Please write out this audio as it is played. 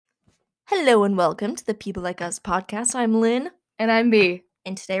Hello and welcome to the People Like Us podcast. I'm Lynn, And I'm Bea.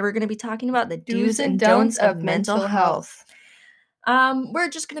 and today we're going to be talking about the do's and don'ts of mental health. We're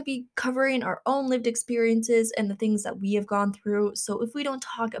just going to be covering our own lived experiences and the things that we have gone through. So if we don't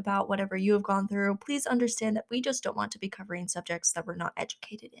talk about whatever you have gone through, please understand that we just don't want to be covering subjects that we're not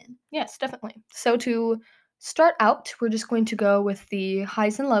educated in. Yes, definitely. So to start out, we're just going to go with the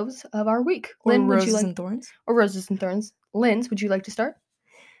highs and lows of our week. Or Lynn, would you roses like and thorns. or roses and thorns? Lynn, would you like to start?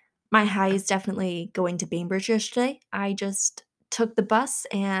 My high is definitely going to Bainbridge yesterday. I just took the bus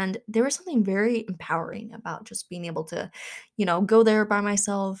and there was something very empowering about just being able to, go there by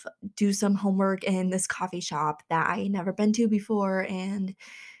myself, do some homework in this coffee shop that I had never been to before, and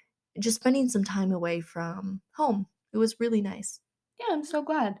just spending some time away from home. It was really nice. Yeah, I'm so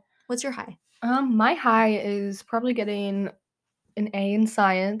glad. What's your high? My high is probably getting an A in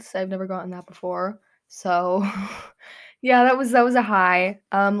science. I've never gotten that before. So yeah, that was a high.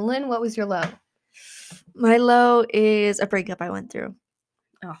 Lynn, what was your low? My low is a breakup I went through.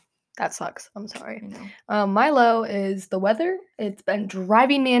 Oh, that sucks. I'm sorry. I know. My low is the weather. It's been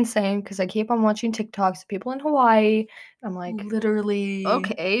driving me insane because I keep on watching TikToks of people in Hawaii. I'm like, Literally.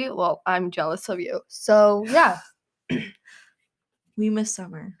 okay, well, I'm jealous of you. So yeah. We miss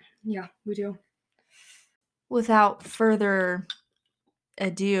summer. Yeah, we do. Without further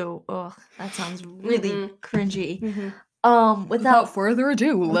ado, that sounds really cringy. Without further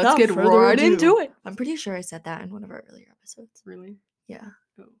ado, let's without get further right ado. into it. I'm pretty sure I said that in one of our earlier episodes. Really? Yeah.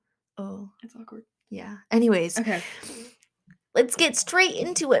 Oh. It's awkward. Yeah. Anyways. Okay. Let's get straight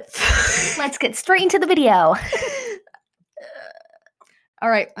into it. Let's get straight into the video. All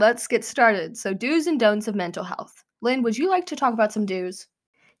right, let's get started. So, do's and don'ts of mental health. Lynn, would you like to talk about some do's?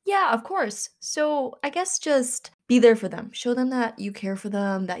 Yeah, of course. So I guess just be there for them. Show them that you care for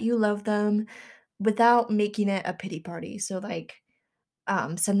them, that you love them, without making it a pity party. So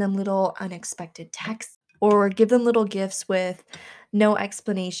send them little unexpected texts or give them little gifts with no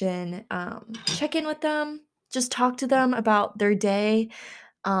explanation. Check in with them. Just talk to them about their day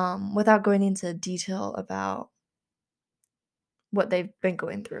without going into detail about what they've been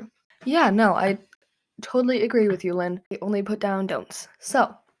going through. Yeah, no, I totally agree with you, Lynn. I only put down don'ts.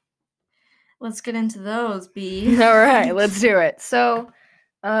 So, let's get into those, Bea. all right, let's do it. So,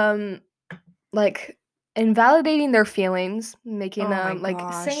 like invalidating their feelings, making them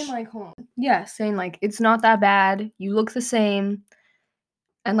saying like, hold on. Yeah, saying like it's not that bad. You look the same.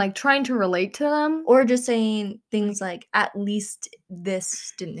 And like trying to relate to them, or just saying things like at least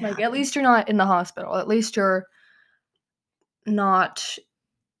this didn't happen. Like at least you're not in the hospital. At least you're not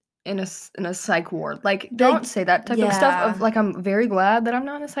in a psych ward. Like don't say that type of stuff of like I'm very glad that I'm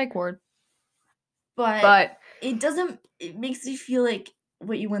not in a psych ward. But it doesn't, it makes you feel like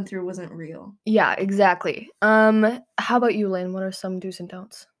what you went through wasn't real. Yeah, exactly. How about you, Lynn? What are some do's and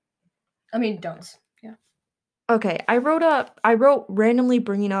don'ts? I mean, don'ts. Yeah. Okay, I wrote randomly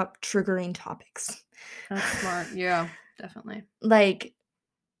bringing up triggering topics. That's smart. Yeah, definitely. Like,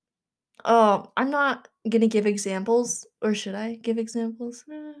 I'm not gonna give examples, or should I give examples?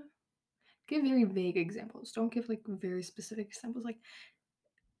 Give very vague examples. Don't give like very specific examples. Like,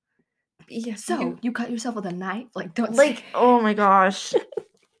 yeah. So you cut yourself with a knife? Like, don't like. Oh my gosh.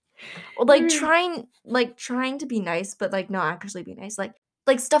 Well, like Really? trying to be nice, but like not actually be nice. Like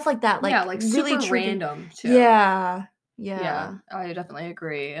stuff like that. Like yeah, like really super random too. Yeah. Yeah, I definitely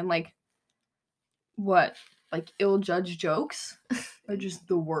agree. And like, what? Like ill-judged jokes are just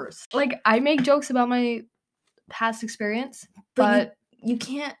the worst. Like I make jokes about my past experience, but you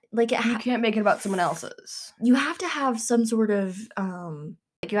can't like you can't make it about someone else's. You have to have some sort of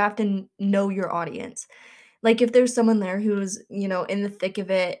like you have to know your audience. Like if there's someone there who's, in the thick of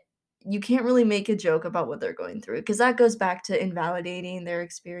it, you can't really make a joke about what they're going through because that goes back to invalidating their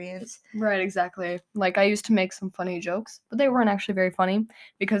experience. Right, exactly. Like I used to make some funny jokes, but they weren't actually very funny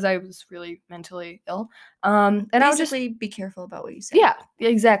because I was really mentally ill. And basically, I would just be careful about what you say. Yeah,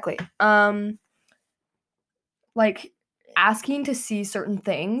 exactly. Like asking to see certain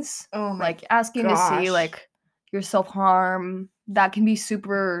things. Oh my like asking to see like your self-harm, that can be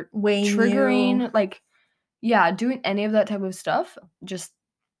super triggering. Like yeah, doing any of that type of stuff, just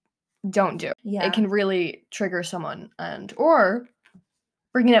don't do. Yeah. It can really trigger someone or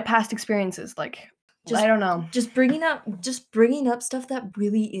bringing up past experiences like I don't know. Just bringing up stuff that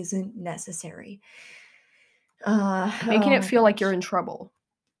really isn't necessary. Making it feel like you're in trouble.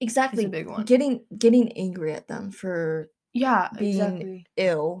 Exactly. Is a big one. Getting angry at them for being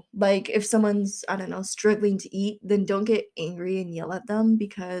ill. Like if someone's, I don't know, struggling to eat, then don't get angry and yell at them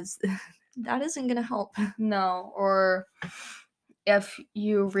because that isn't gonna help. No, or if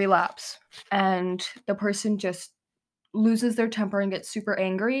you relapse and the person just loses their temper and gets super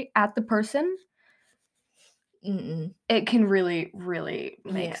angry at the person, Mm-mm. it can really, really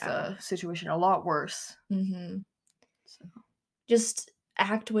make Yeah. the situation a lot worse. Mhm. So, Just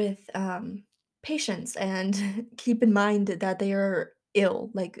act with, patience and keep in mind that they are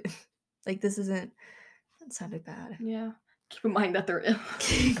ill, like like, this isn't that sounded bad. yeah. Keep in mind that they're ill.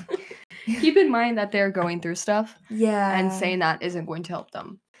 Keep in mind that they're going through stuff, and Yeah. saying that isn't going to help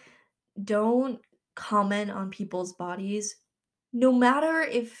them. Don't comment on people's bodies, no matter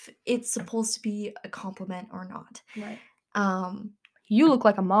if it's supposed to be a compliment or not. Right. Um, You look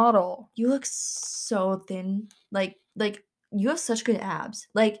like a model. you look so thin, like, you have such good abs.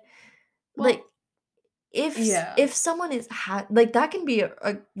 Like, Well, yeah. if someone is like, that can be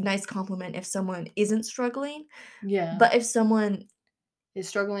a nice compliment if someone isn't struggling, Yeah. but if someone Is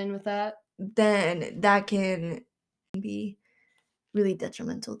struggling with that? then that can be really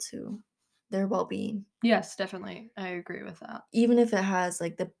detrimental to their well-being, Yes, definitely. I agree with that. even if it has,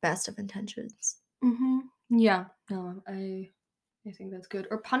 like, the best of intentions. Mhm. Yeah. No, I think that's good.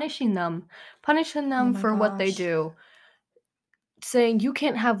 Or punishing them. Punishing Oh them my for what they gosh. do. Saying you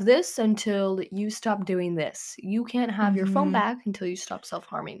can't have this until you stop doing this. You can't have your phone Mhm. back until you stop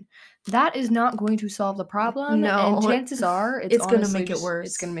self-harming. That is not going to solve the problem, and No, chances are it's it's gonna honestly make it just it's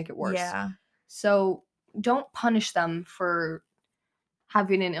worse. going to make it worse. Yeah. So, don't punish them for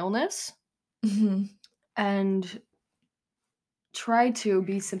having an illness, Mhm. and try to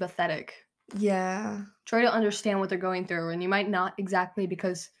be sympathetic. Yeah. Try to understand what they're going through, and you might not exactly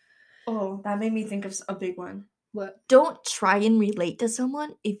because Oh, that made me think of a big one. what? Don't try and relate to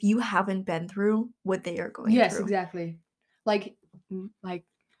someone if you haven't been through what they are going Yes, through. exactly. Like my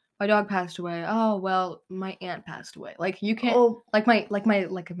dog passed away. Oh, well, my aunt passed away. Like you can't Oh, like my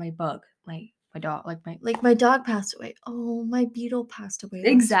bug, my dog, like my like my dog passed away. Oh, my beetle passed away last.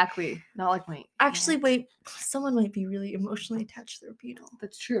 exactly. Not like my Actually, aunt. wait, someone might be really emotionally attached to their beetle.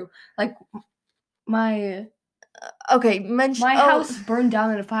 That's true. Like my Okay, mention. my Oh, house burned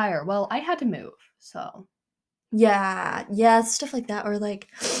down in a fire. Well, I had to move. So, yeah, yeah, stuff like that, or like,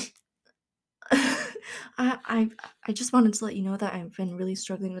 I just wanted to let you know that I've been really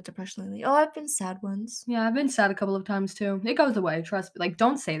struggling with depression lately. Oh, I've been sad once. yeah, I've been sad a couple of times too. It goes away, trust me. Like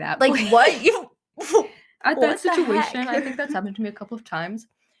don't say that, Like please. what you? At that What the heck? situation, I think that's happened to me a couple of times.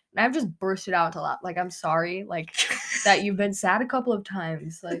 And I've just bursted out into like I'm sorry, like that you've been sad a couple of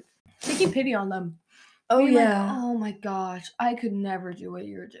times. Like taking pity on them. Oh Being like, yeah. oh my gosh, I could never do what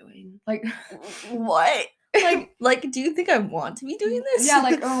you're doing. Like What? like Like, do you think I want to be doing this? yeah,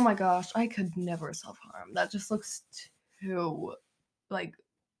 like, oh my gosh, I could never self-harm. That just looks too like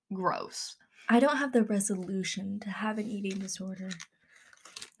gross. I don't have the resolution to have an eating disorder.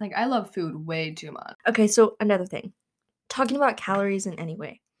 Like I love food way too much. Okay, so another thing. Talking about calories in any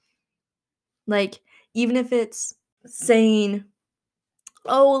way. Like, even if it's saying,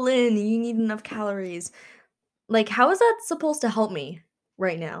 "Oh, Lynn, you need enough calories." Like, how is that supposed to help me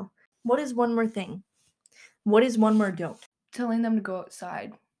right now? What is one more thing? What is one more don't? Telling them to go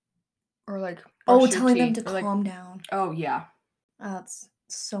outside or like Oh, brush your telling them teeth to or like calm down. oh yeah. That's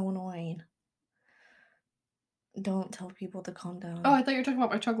so annoying. Don't tell people to calm Oh, down. I thought you were talking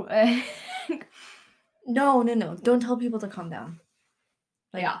about my chocolate egg. No, no, no. Don't tell people to calm down.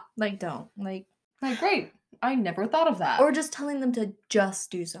 Like, Yeah. don't. Like, great. I never thought of that. Or just telling them to just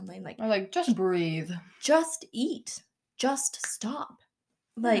do something. Like, Or like, just breathe. just eat. Just stop.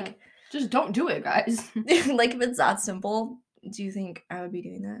 Yeah. Like, Just don't do it, guys. like if it's that simple, do you think I would be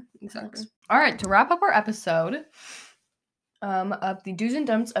doing that? Exactly. Alex? All right, to wrap up our episode of the do's and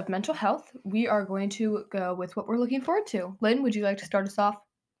don'ts of mental health, we are going to go with what we're looking forward to. Lynn, would you like to start us off?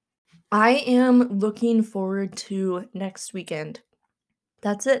 I am looking forward to next weekend.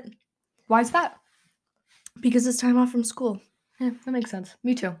 That's it. Why is that? Because it's time off from school. Yeah, that makes sense.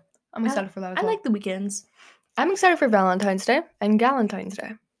 Me too. I'm excited for that as I well. like the weekends. I'm excited for Valentine's Day and Galentine's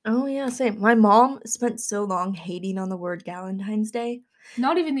Day. Oh yeah, same. My mom spent so long hating on the word Galentine's Day.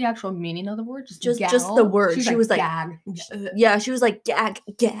 Not even the actual meaning of the word, just Just the word. She was like, gag. Yeah, she was like, gag,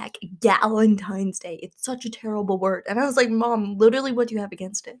 Galentine's Day. It's such a terrible word. And I was like, Mom, literally what do you have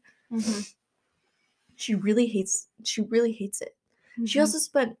against it? Mm-hmm. She really hates it. Mm-hmm. She also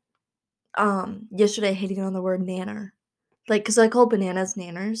spent yesterday hating on the word nanner. Like, because I call bananas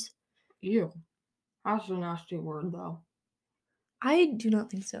nanners. Ew. That's a nasty word, though. I do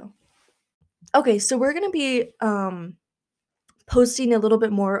not think so. Okay, so we're gonna be posting a little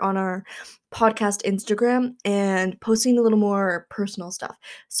bit more on our podcast Instagram and posting a little more personal stuff.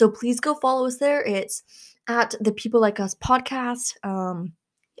 So please go follow us there. It's at the People Like Us podcast.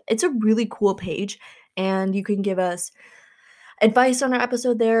 It's a really cool page, and you can give us advice on our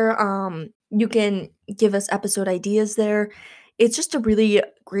episode there. You can give us episode ideas there. It's just a really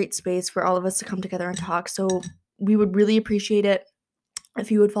great space for all of us to come together and talk. So we would really appreciate it if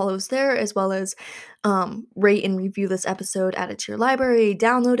you would follow us there, as well as rate and review this episode, add it to your library,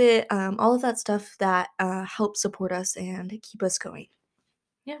 download it, all of that stuff that helps support us and keep us going.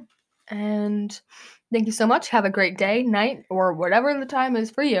 Yeah. And thank you so much. Have a great day, night, or whatever the time is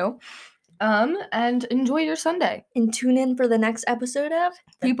for you. And enjoy your Sunday. And tune in for the next episode of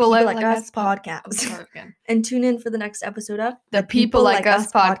the People Like Us podcast. Start again. And tune in for the next episode of the People Like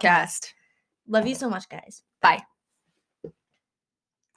Us podcast. Love you so much, guys. Bye.